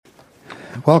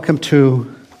Welcome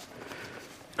to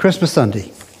Christmas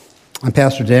Sunday. I'm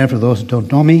Pastor Dan, for those who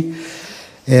don't know me,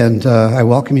 and I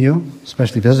welcome you,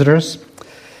 especially visitors.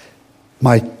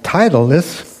 My title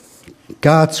is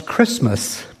God's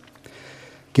Christmas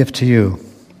Gift to You.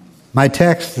 My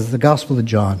text is the Gospel of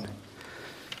John,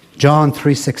 John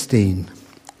 3:16.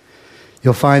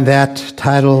 You'll find that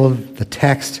title, the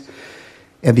text,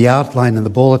 and the outline in the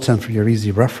bulletin for your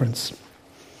easy reference.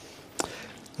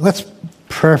 Let's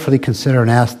prayerfully consider and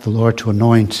ask the Lord to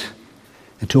anoint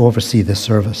and to oversee this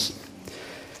service.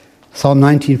 Psalm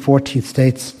 19:14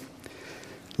 states,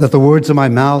 "Let the words of my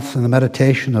mouth and the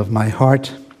meditation of my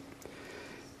heart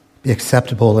be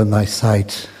acceptable in thy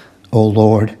sight, O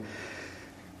Lord,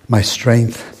 my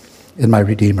strength and my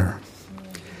Redeemer."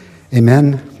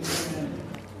 Amen.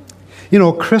 You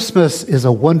know, Christmas is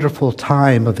a wonderful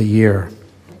time of the year.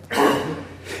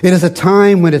 It is a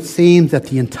time when it seems that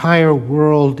the entire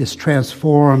world is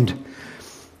transformed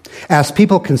as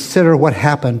people consider what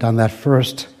happened on that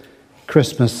first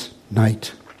Christmas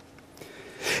night.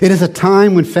 It is a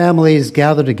time when families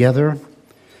gather together.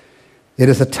 It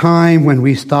is a time when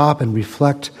we stop and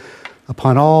reflect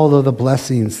upon all of the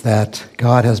blessings that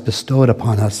God has bestowed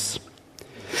upon us.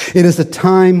 It is a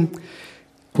time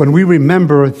when we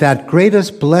remember that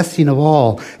greatest blessing of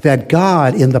all, that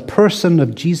God, in the person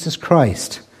of Jesus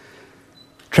Christ,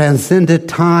 transcended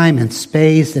time and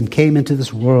space and came into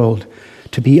this world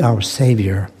to be our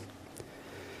Savior.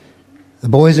 The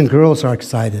boys and girls are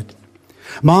excited.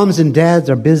 Moms and dads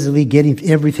are busily getting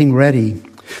everything ready.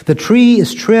 The tree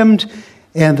is trimmed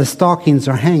and the stockings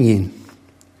are hanging.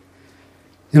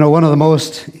 You know, one of the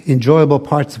most enjoyable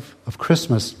parts of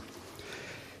Christmas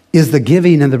is the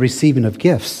giving and the receiving of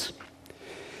gifts.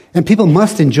 And people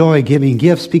must enjoy giving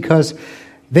gifts because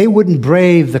they wouldn't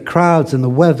brave the crowds and the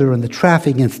weather and the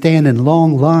traffic and stand in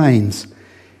long lines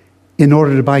in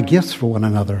order to buy gifts for one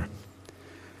another.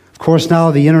 Of course,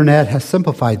 now the internet has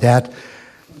simplified that,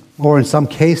 or in some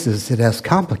cases, it has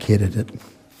complicated it.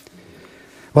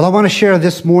 Well, I want to share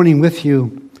this morning with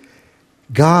you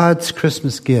God's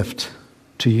Christmas gift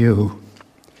to you.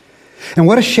 And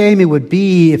what a shame it would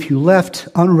be if you left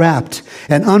unwrapped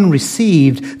and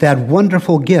unreceived that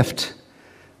wonderful gift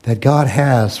that God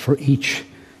has for each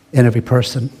and every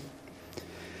person.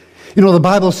 You know, the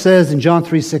Bible says in John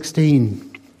 3:16,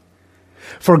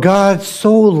 "For God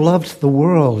so loved the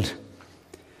world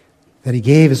that he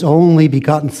gave his only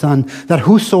begotten Son, that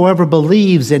whosoever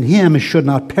believes in him should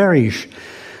not perish,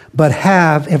 but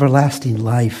have everlasting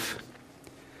life."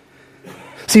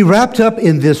 See, wrapped up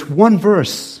in this one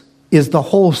verse is the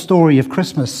whole story of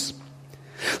Christmas.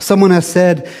 Someone has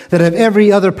said that if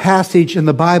every other passage in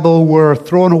the Bible were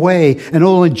thrown away and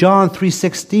only John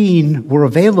 3:16 were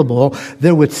available,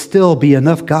 there would still be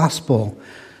enough gospel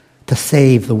to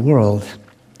save the world.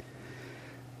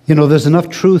 You know, there's enough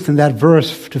truth in that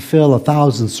verse to fill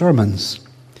 1,000 sermons.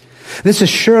 This is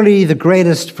surely the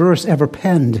greatest verse ever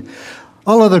penned.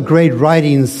 All other great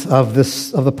writings of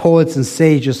the poets and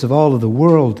sages of all of the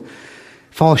world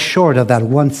fall short of that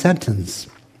one sentence.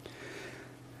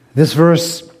 This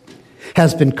verse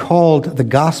has been called the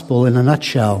gospel in a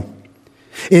nutshell.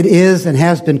 It is and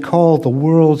has been called the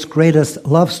world's greatest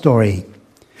love story.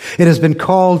 It has been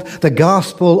called the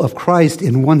gospel of Christ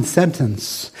in one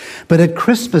sentence. But at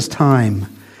Christmas time,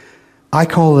 I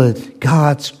call it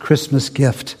God's Christmas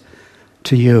gift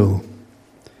to you.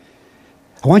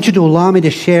 I want you to allow me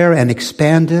to share an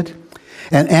expanded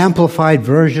and amplified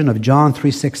version of John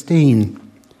 3:16.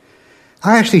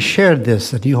 I actually shared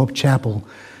this at New Hope Chapel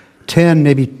 10,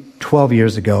 maybe 12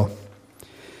 years ago.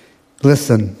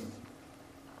 Listen,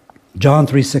 John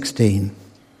 3:16,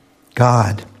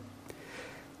 God,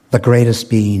 the greatest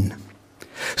being,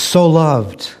 so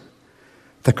loved,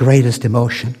 the greatest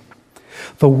emotion,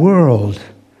 the world,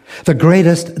 the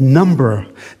greatest number,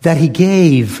 that he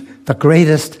gave the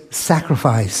greatest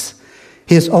sacrifice,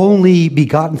 his only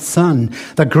begotten Son,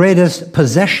 the greatest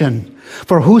possession,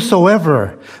 for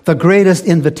whosoever, the greatest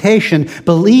invitation,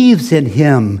 believes in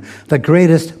him, the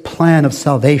greatest plan of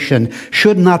salvation,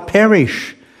 should not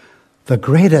perish, the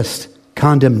greatest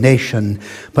condemnation,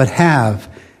 but have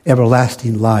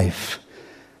everlasting life,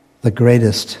 the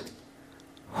greatest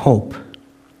hope.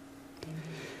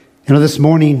 You know, this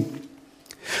morning,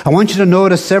 I want you to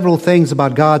notice several things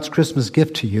about God's Christmas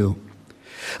gift to you.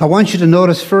 I want you to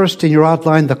notice first in your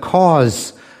outline the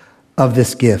cause of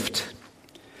this gift.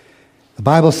 The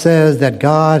Bible says that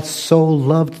God so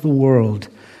loved the world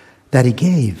that he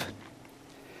gave.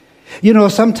 You know,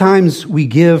 sometimes we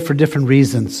give for different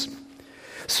reasons.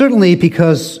 Certainly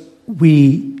because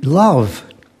we love.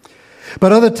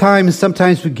 But other times,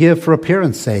 sometimes we give for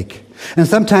appearance sake. And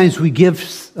sometimes we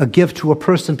give a gift to a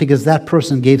person because that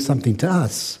person gave something to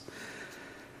us.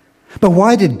 But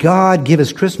why did God give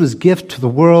his Christmas gift to the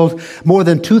world more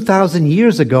than 2,000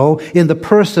 years ago in the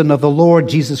person of the Lord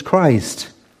Jesus Christ?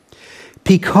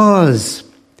 Because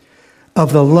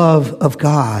of the love of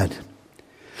God.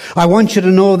 I want you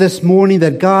to know this morning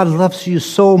that God loves you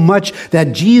so much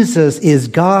that Jesus is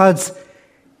God's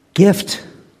gift,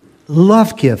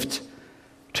 love gift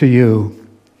to you.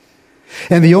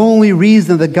 And the only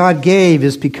reason that God gave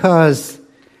is because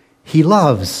he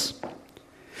loves.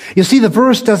 You see, the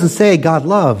verse doesn't say God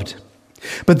loved,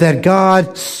 but that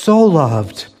God so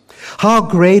loved. How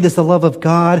great is the love of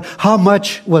God? How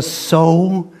much was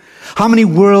so? How many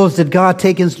worlds did God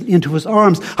take into his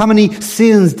arms? How many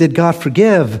sins did God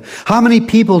forgive? How many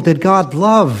people did God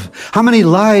love? How many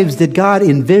lives did God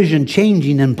envision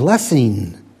changing and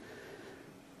blessing?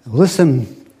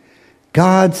 Listen,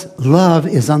 God's love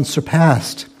is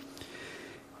unsurpassed.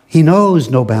 He knows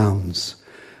no bounds.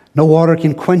 No water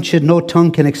can quench it. No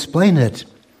tongue can explain it.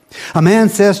 A man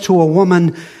says to a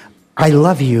woman, I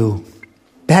love you.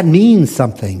 That means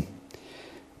something.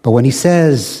 But when he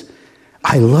says,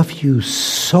 I love you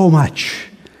so much,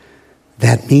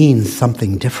 that means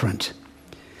something different.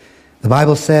 The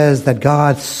Bible says that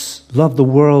God loved the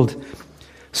world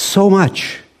so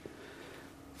much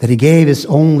that he gave his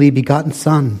only begotten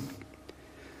Son.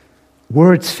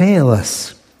 Words fail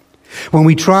us when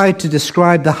we try to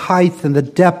describe the height and the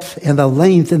depth and the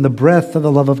length and the breadth of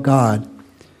the love of God.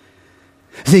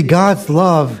 See, God's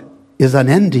love is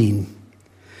unending.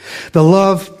 The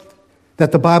love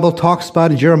that the Bible talks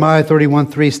about in Jeremiah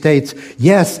 31:3 states,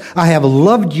 yes, I have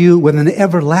loved you with an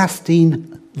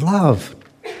everlasting love.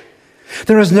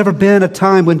 There has never been a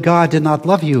time when God did not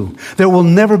love you. There will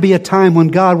never be a time when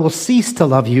God will cease to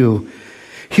love you.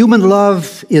 Human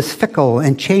love is fickle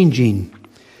and changing,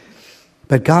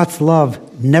 but God's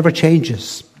love never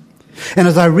changes. And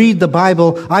as I read the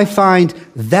Bible, I find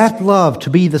that love to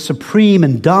be the supreme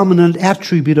and dominant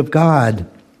attribute of God.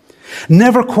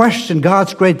 Never question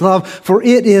God's great love, for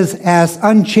it is as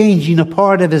unchanging a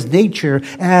part of his nature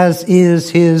as is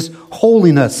his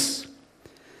holiness.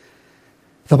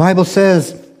 The Bible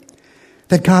says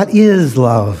that God is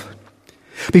love.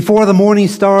 Before the morning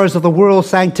stars of the world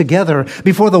sang together,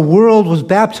 before the world was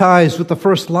baptized with the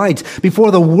first light,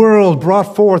 before the world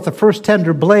brought forth the first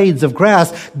tender blades of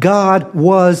grass, God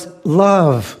was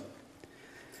love.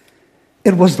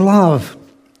 It was love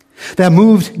that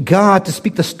moved God to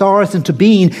speak the stars into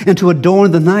being and to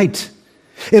adorn the night.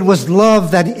 It was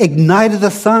love that ignited the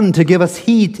sun to give us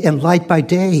heat and light by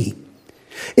day.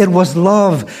 It was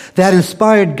love that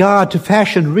inspired God to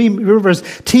fashion rivers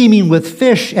teeming with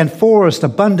fish and forests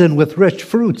abundant with rich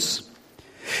fruits.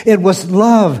 It was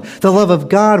love, the love of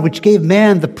God, which gave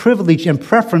man the privilege and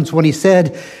preference when he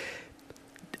said,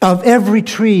 of every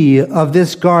tree of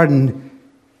this garden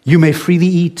you may freely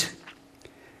eat,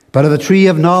 but of the tree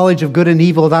of knowledge of good and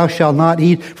evil thou shalt not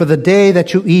eat, for the day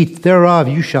that you eat thereof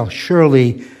you shall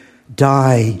surely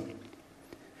die.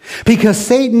 Because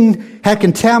Satan had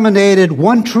contaminated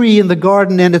one tree in the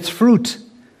garden and its fruit.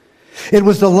 It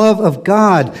was the love of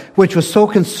God which was so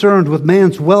concerned with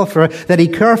man's welfare that he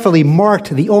carefully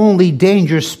marked the only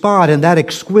dangerous spot in that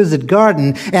exquisite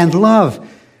garden. And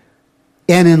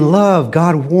in love,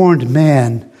 God warned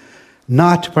man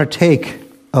not to partake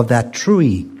of that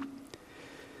tree.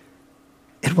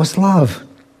 It was love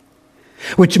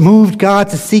which moved God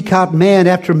to seek out man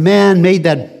after man made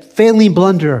that failing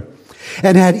blunder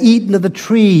and had eaten of the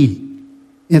tree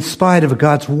in spite of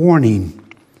God's warning.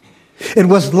 It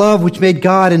was love which made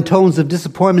God, in tones of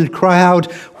disappointment, cry out,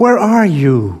 "Where are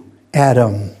you,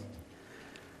 Adam?"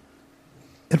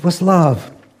 It was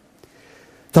love.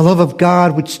 The love of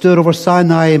God which stood over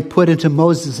Sinai and put into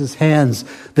Moses' hands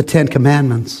the 10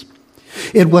 Commandments.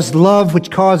 It was love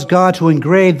which caused God to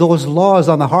engrave those laws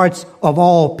on the hearts of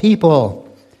all people.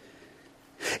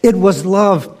 It was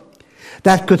love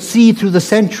that could see through the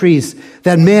centuries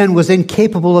that man was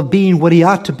incapable of being what he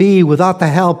ought to be without the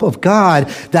help of God.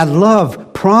 That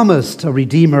love promised a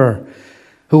Redeemer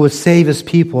who would save his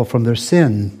people from their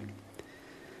sin.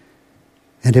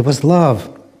 And it was love,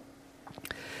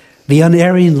 the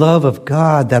unerring love of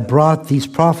God, that brought these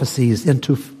prophecies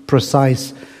into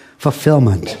precise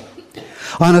fulfillment.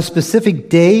 On a specific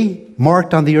day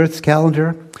marked on the earth's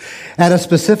calendar, at a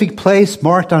specific place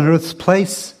marked on earth's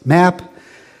place map,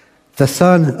 the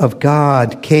Son of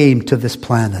God came to this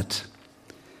planet.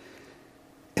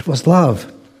 It was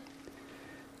love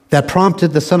that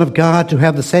prompted the Son of God to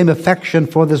have the same affection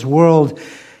for this world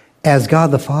as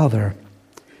God the Father,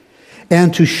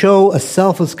 and to show a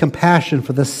selfless compassion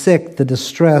for the sick, the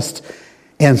distressed,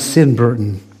 and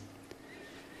sin-burdened.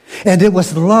 And it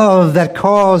was love that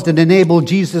caused and enabled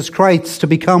Jesus Christ to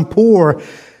become poor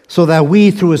so that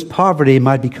we, through his poverty,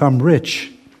 might become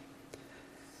rich.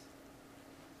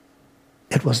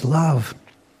 It was love,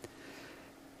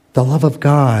 the love of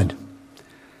God,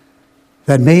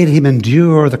 that made him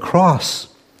endure the cross,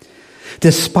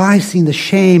 despising the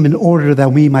shame in order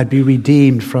that we might be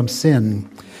redeemed from sin.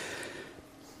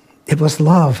 It was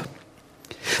love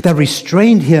that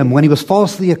restrained him when he was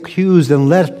falsely accused and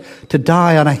led to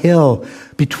die on a hill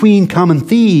between common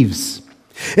thieves.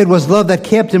 It was love that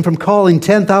kept him from calling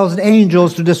 10,000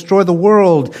 angels to destroy the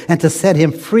world and to set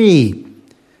him free.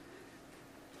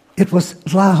 It was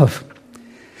love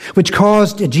which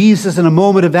caused Jesus, in a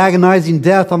moment of agonizing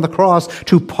death on the cross,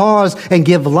 to pause and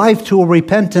give life to a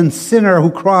repentant sinner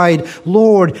who cried,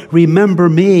 "Lord, remember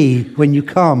me when you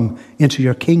come into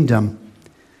your kingdom."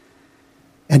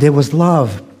 And it was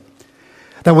love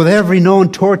that, with every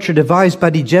known torture devised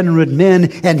by degenerate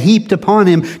men and heaped upon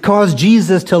him, caused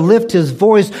Jesus to lift his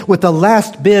voice with the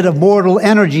last bit of mortal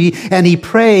energy, and he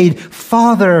prayed,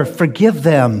 "Father, forgive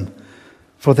them,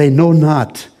 for they know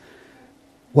not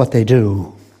what they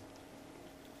do."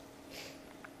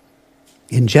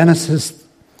 In Genesis,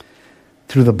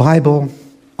 through the Bible,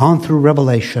 on through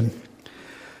Revelation,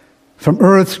 from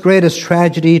earth's greatest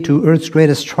tragedy to earth's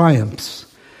greatest triumphs,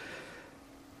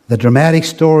 the dramatic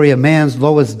story of man's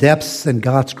lowest depths and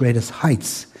God's greatest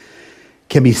heights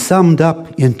can be summed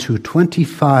up into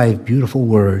 25 beautiful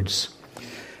words.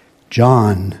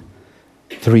 John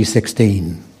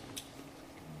 3:16.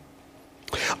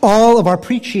 All of our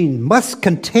preaching must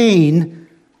contain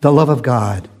the love of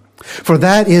God, for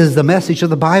that is the message of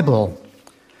the Bible.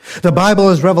 The Bible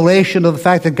is revelation of the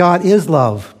fact that God is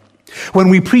love. When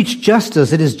we preach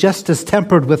justice, it is justice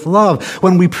tempered with love.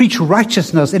 When we preach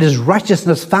righteousness, it is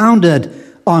righteousness founded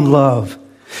on love.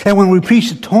 And when we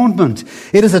preach atonement,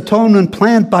 it is atonement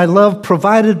planned by love,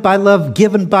 provided by love,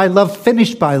 given by love,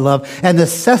 finished by love, and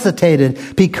necessitated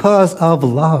because of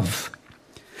love.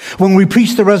 When we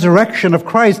preach the resurrection of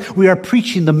Christ, we are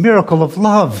preaching the miracle of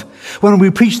love. When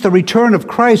we preach the return of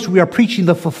Christ, we are preaching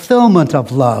the fulfillment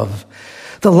of love.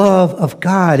 The love of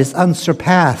God is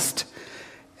unsurpassed,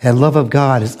 and love of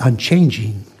God is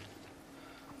unchanging.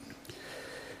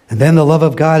 And then the love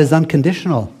of God is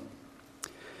unconditional.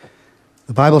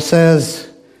 The Bible says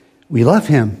we love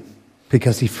him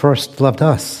because he first loved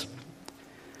us.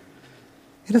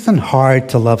 It isn't hard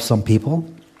to love some people.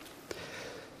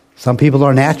 Some people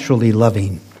are naturally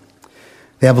loving.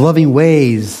 They have loving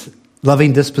ways,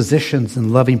 loving dispositions,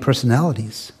 and loving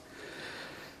personalities.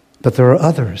 But there are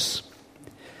others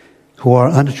who are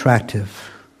unattractive,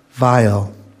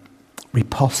 vile,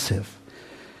 repulsive,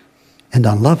 and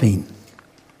unloving.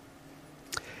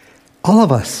 All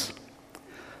of us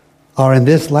are in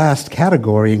this last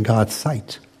category in God's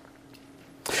sight.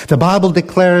 The Bible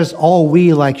declares all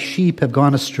we like sheep have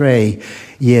gone astray,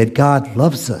 yet God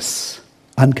loves us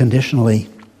unconditionally.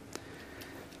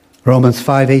 Romans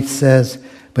 5:8 says,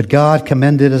 "But God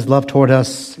commended his love toward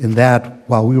us in that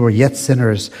while we were yet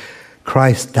sinners,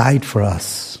 Christ died for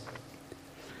us."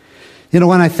 You know,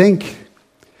 when I think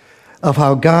of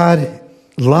how God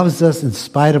loves us in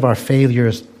spite of our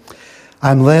failures,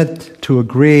 I'm led to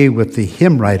agree with the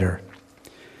hymn writer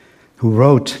who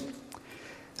wrote,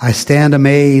 "I stand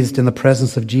amazed in the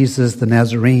presence of Jesus the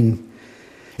Nazarene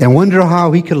and wonder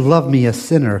how he could love me, a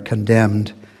sinner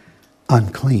condemned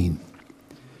unclean."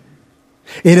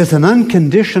 It is an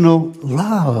unconditional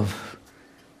love.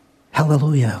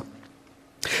 Hallelujah.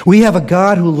 We have a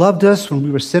God who loved us when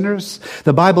we were sinners.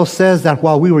 The Bible says that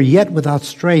while we were yet without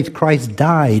strength, Christ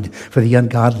died for the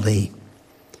ungodly.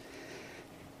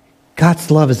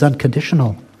 God's love is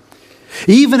unconditional.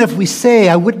 Even if we say,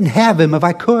 "I wouldn't have him if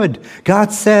I could,"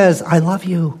 God says, "I love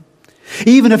you."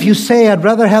 Even if you say, "I'd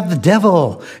rather have the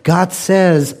devil," God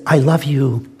says, "I love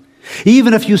you."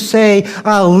 Even if you say,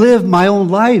 "I'll live my own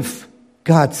life,"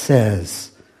 God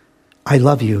says, "I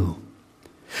love you."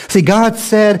 See, God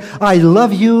said, "I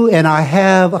love you and I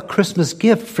have a Christmas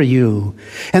gift for you."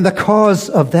 And the cause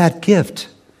of that gift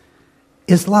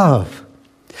is love.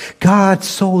 God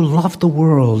so loved the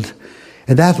world,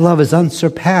 and that love is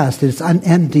unsurpassed. It's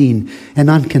unending and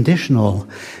unconditional.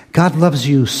 God loves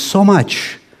you so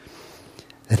much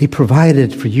that he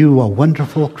provided for you a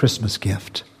wonderful Christmas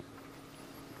gift.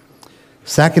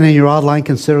 Second, in your outline,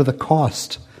 consider the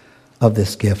cost of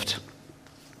this gift.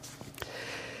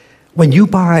 When you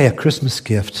buy a Christmas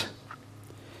gift,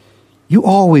 you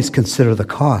always consider the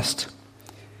cost.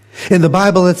 In the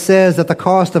Bible, it says that the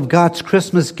cost of God's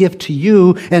Christmas gift to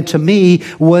you and to me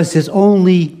was his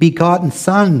only begotten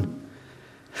Son.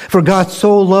 For God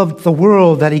so loved the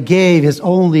world that he gave his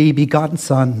only begotten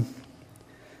Son.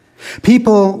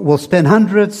 People will spend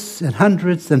hundreds and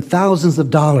hundreds and thousands of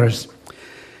dollars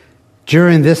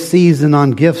during this season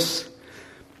on gifts,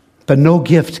 but no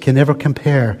gift can ever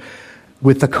compare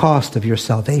with the cost of your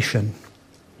salvation.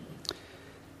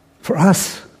 For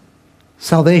us,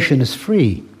 salvation is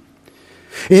free.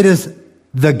 It is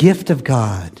the gift of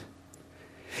God.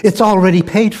 It's already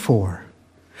paid for.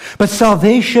 But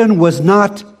salvation was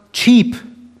not cheap.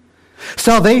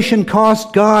 Salvation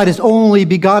cost God His only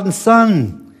begotten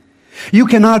Son. You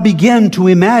cannot begin to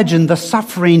imagine the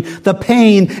suffering, the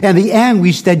pain, and the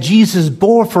anguish that Jesus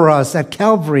bore for us at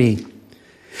Calvary.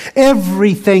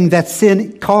 Everything that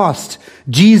sin cost,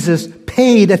 Jesus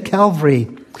paid at Calvary.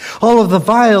 All of the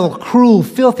vile, cruel,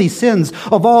 filthy sins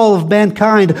of all of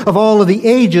mankind, of all of the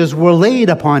ages, were laid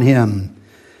upon Him.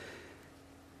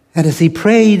 And as He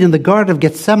prayed in the Garden of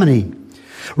Gethsemane,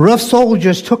 rough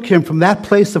soldiers took Him from that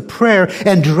place of prayer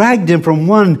and dragged Him from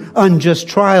one unjust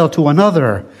trial to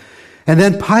another. And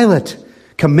then Pilate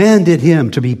commanded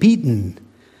Him to be beaten.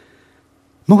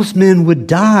 Most men would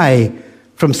die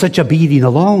from such a beating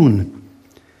alone.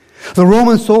 The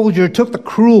Roman soldier took the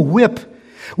cruel whip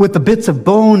with the bits of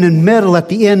bone and metal at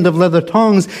the end of leather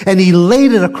tongues, and he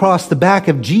laid it across the back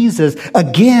of Jesus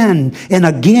again and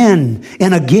again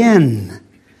and again.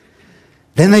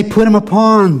 Then they put Him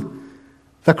upon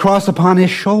the cross upon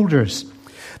His shoulders,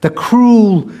 the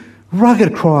cruel,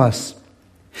 rugged cross.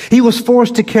 He was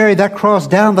forced to carry that cross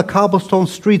down the cobblestone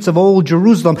streets of old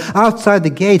Jerusalem, outside the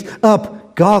gate,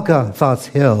 up Golgotha's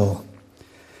hill.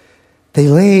 They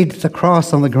laid the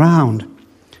cross on the ground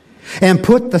and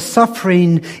put the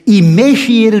suffering,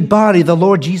 emaciated body of the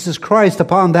Lord Jesus Christ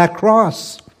upon that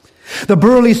cross. The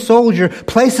burly soldier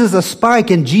places a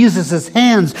spike in Jesus'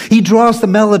 hands. He draws the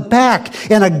mallet back,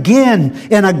 and again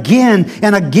and again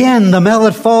and again the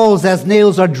mallet falls as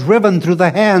nails are driven through the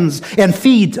hands and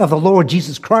feet of the Lord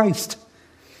Jesus Christ.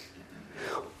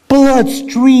 Blood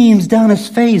streams down His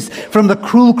face from the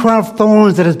cruel crown of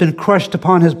thorns that has been crushed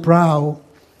upon His brow.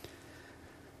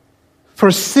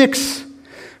 For 6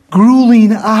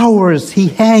 grueling hours He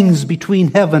hangs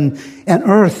between heaven and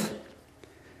earth.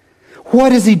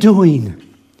 What is He doing?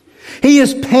 He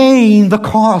is paying the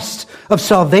cost of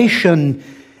salvation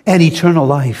and eternal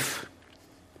life.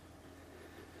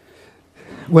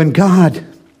 When God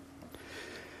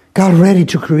got ready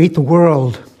to create the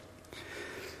world,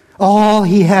 all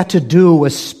He had to do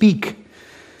was speak,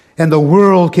 and the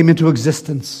world came into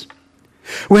existence.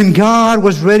 When God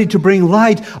was ready to bring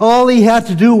light, all He had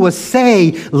to do was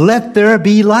say, "Let there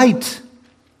be light."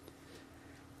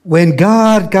 When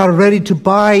God got ready to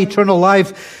buy eternal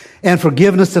life and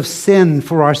forgiveness of sin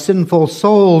for our sinful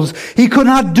souls, He could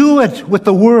not do it with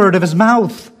the word of His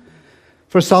mouth.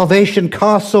 For salvation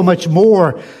costs so much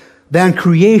more than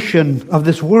creation of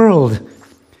this world.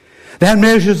 That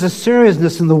measures the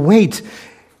seriousness and the weight,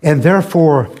 and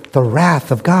therefore the wrath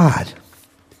of God.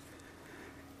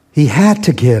 He had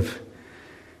to give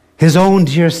His own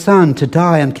dear Son to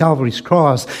die on Calvary's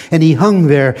cross, and He hung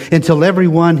there until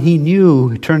everyone He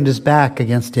knew turned his back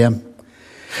against Him.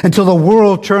 Until the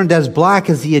world turned as black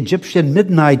as the Egyptian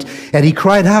midnight, and He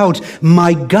cried out,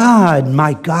 my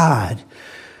God,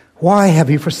 why have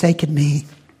You forsaken Me?"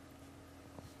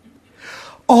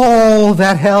 All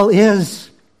that hell is,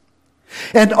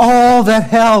 and all that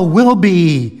hell will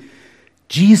be,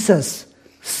 Jesus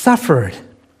suffered.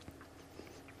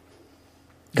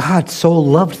 God so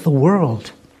loved the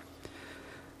world.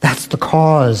 That's the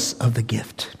cause of the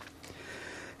gift.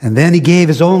 And then He gave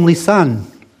His only Son.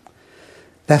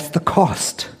 That's the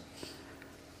cost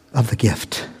of the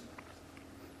gift.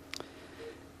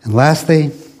 And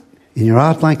lastly, in your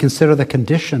outline, consider the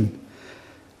condition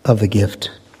of the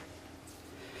gift.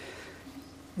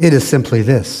 It is simply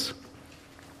this: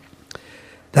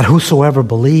 that whosoever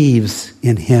believes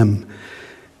in Him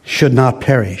should not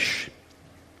perish.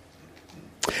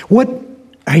 What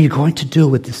are you going to do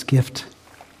with this gift?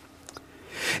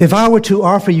 If I were to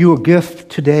offer you a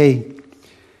gift today,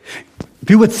 if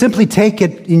you would simply take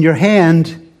it in your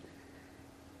hand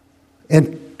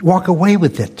and walk away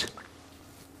with it.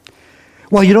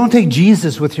 Well, you don't take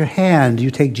Jesus with your hand,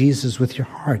 you take Jesus with your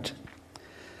heart.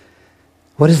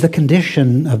 What is the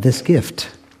condition of this gift?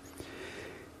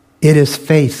 It is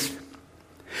faith.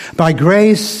 By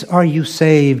grace are you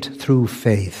saved through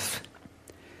faith.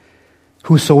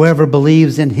 Whosoever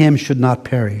believes in Him should not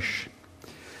perish.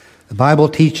 The Bible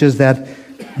teaches that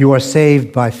you are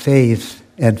saved by faith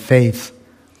and faith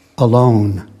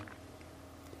alone.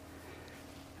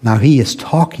 Now He is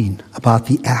talking about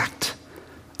the act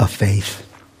of faith.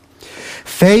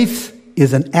 Faith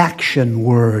is an action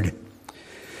word.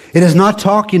 It is not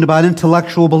talking about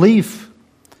intellectual belief.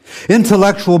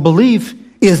 Intellectual belief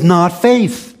is not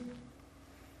faith.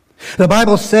 The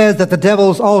Bible says that the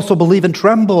devils also believe and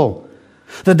tremble.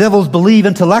 The devils believe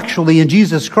intellectually in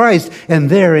Jesus Christ, and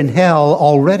they're in hell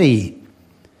already.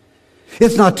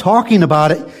 It's not talking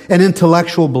about an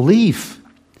intellectual belief.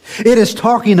 It is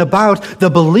talking about the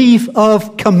belief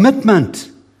of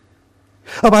commitment,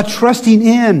 about trusting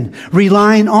in,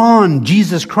 relying on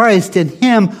Jesus Christ and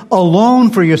Him alone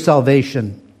for your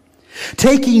salvation.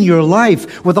 Taking your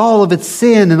life with all of its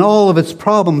sin and all of its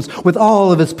problems, with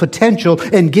all of its potential,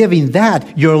 and giving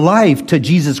that, your life, to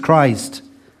Jesus Christ.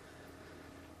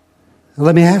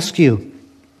 Let me ask you,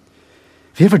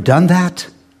 have you ever done that?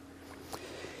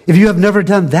 If you have never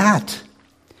done that,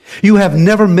 you have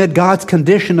never met God's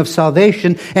condition of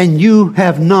salvation, and you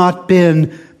have not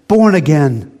been born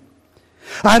again.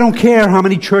 I don't care how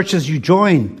many churches you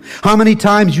join, how many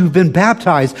times you've been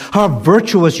baptized, how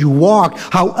virtuous you walk,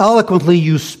 how eloquently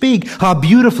you speak, how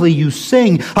beautifully you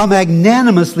sing, how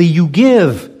magnanimously you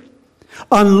give.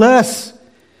 Unless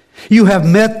you have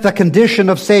met the condition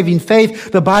of saving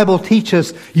faith, the Bible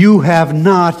teaches you have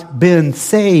not been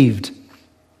saved.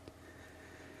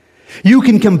 You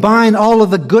can combine all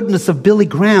of the goodness of Billy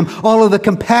Graham, all of the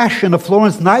compassion of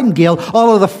Florence Nightingale,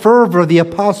 all of the fervor of the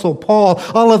Apostle Paul,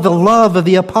 all of the love of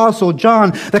the Apostle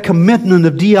John, the commitment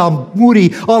of D.L.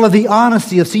 Moody, all of the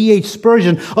honesty of C.H.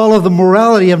 Spurgeon, all of the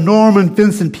morality of Norman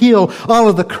Vincent Peale, all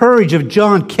of the courage of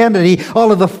John Kennedy,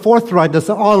 all of the forthrightness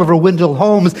of Oliver Wendell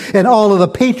Holmes, and all of the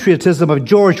patriotism of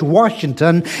George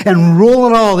Washington, and roll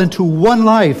it all into one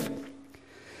life.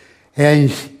 And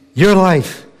your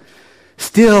life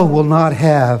still will not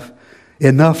have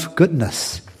enough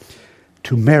goodness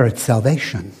to merit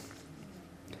salvation.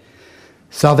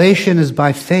 Salvation is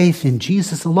by faith in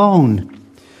Jesus alone.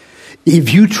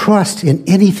 If you trust in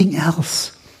anything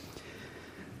else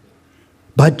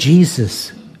but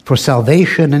Jesus for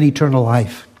salvation and eternal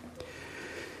life,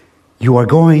 you are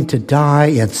going to die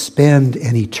and spend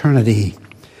an eternity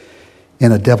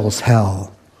in a devil's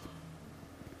hell.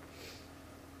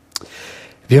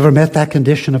 Have you ever met that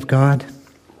condition of God?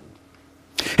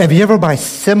 Have you ever by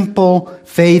simple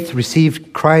faith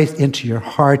received Christ into your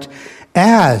heart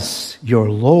as your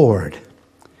Lord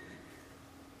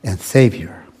and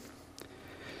Savior?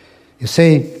 You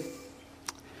see,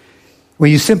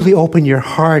 when you simply open your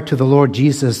heart to the Lord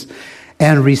Jesus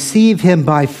and receive Him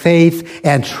by faith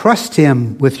and trust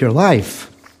Him with your life,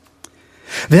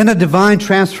 then a divine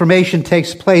transformation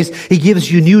takes place. He gives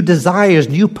you new desires,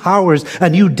 new powers, a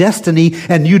new destiny,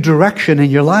 and new direction in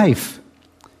your life.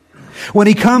 When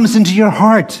He comes into your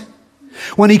heart,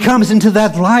 when He comes into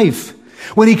that life,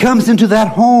 when He comes into that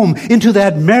home, into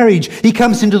that marriage, He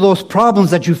comes into those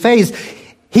problems that you face,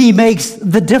 He makes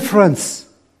the difference.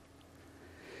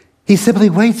 He simply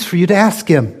waits for you to ask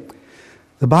Him.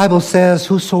 The Bible says,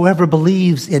 whosoever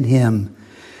believes in Him,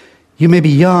 you may be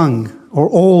young or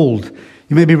old,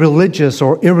 you may be religious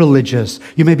or irreligious.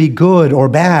 You may be good or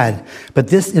bad. But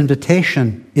this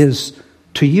invitation is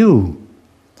to you.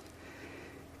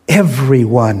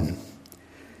 Everyone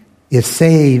is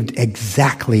saved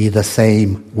exactly the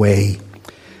same way.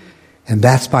 And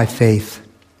that's by faith.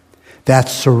 That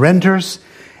surrenders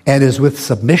and is with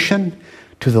submission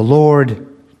to the Lord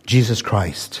Jesus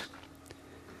Christ.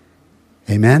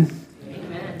 Amen?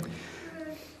 Amen.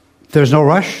 There's no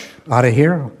rush out of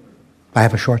here. I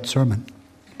have a short sermon.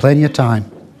 Plenty of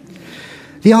time.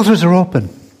 The altars are open.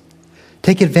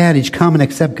 Take advantage. Come and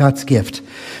accept God's gift.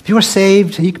 If you are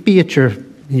saved, you can be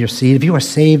in your seat. If you are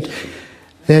saved,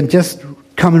 then just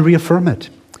come and reaffirm it.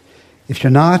 If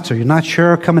you're not, or you're not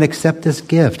sure, come and accept this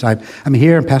gift. I'm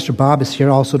here, and Pastor Bob is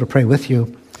here also to pray with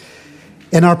you.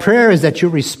 And our prayer is that you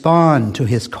respond to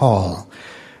His call.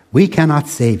 We cannot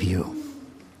save you.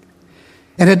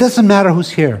 And it doesn't matter who's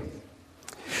here.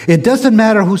 It doesn't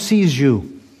matter who sees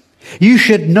you. You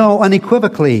should know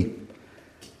unequivocally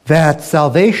that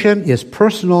salvation is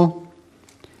personal,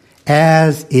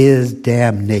 as is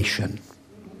damnation.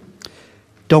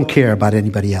 Don't care about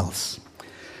anybody else.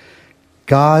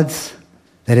 God's,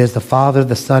 that is the Father,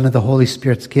 the Son, and the Holy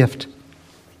Spirit's gift,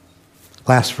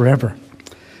 lasts forever.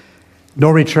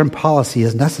 No return policy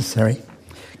is necessary.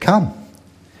 Come.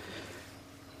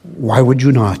 Why would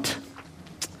you not?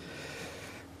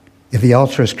 If the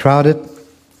altar is crowded,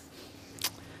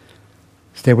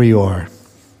 stay where you are.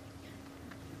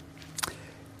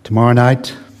 Tomorrow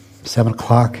night, 7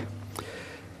 o'clock,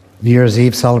 New Year's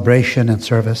Eve celebration and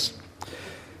service.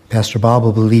 Pastor Bob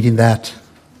will be leading that.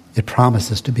 It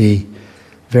promises to be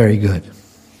very good.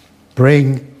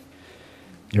 Bring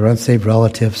your unsaved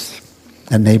relatives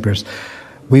and neighbors.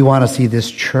 We want to see this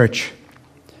church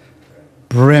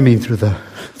brimming through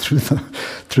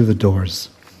the doors.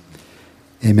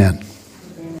 Amen.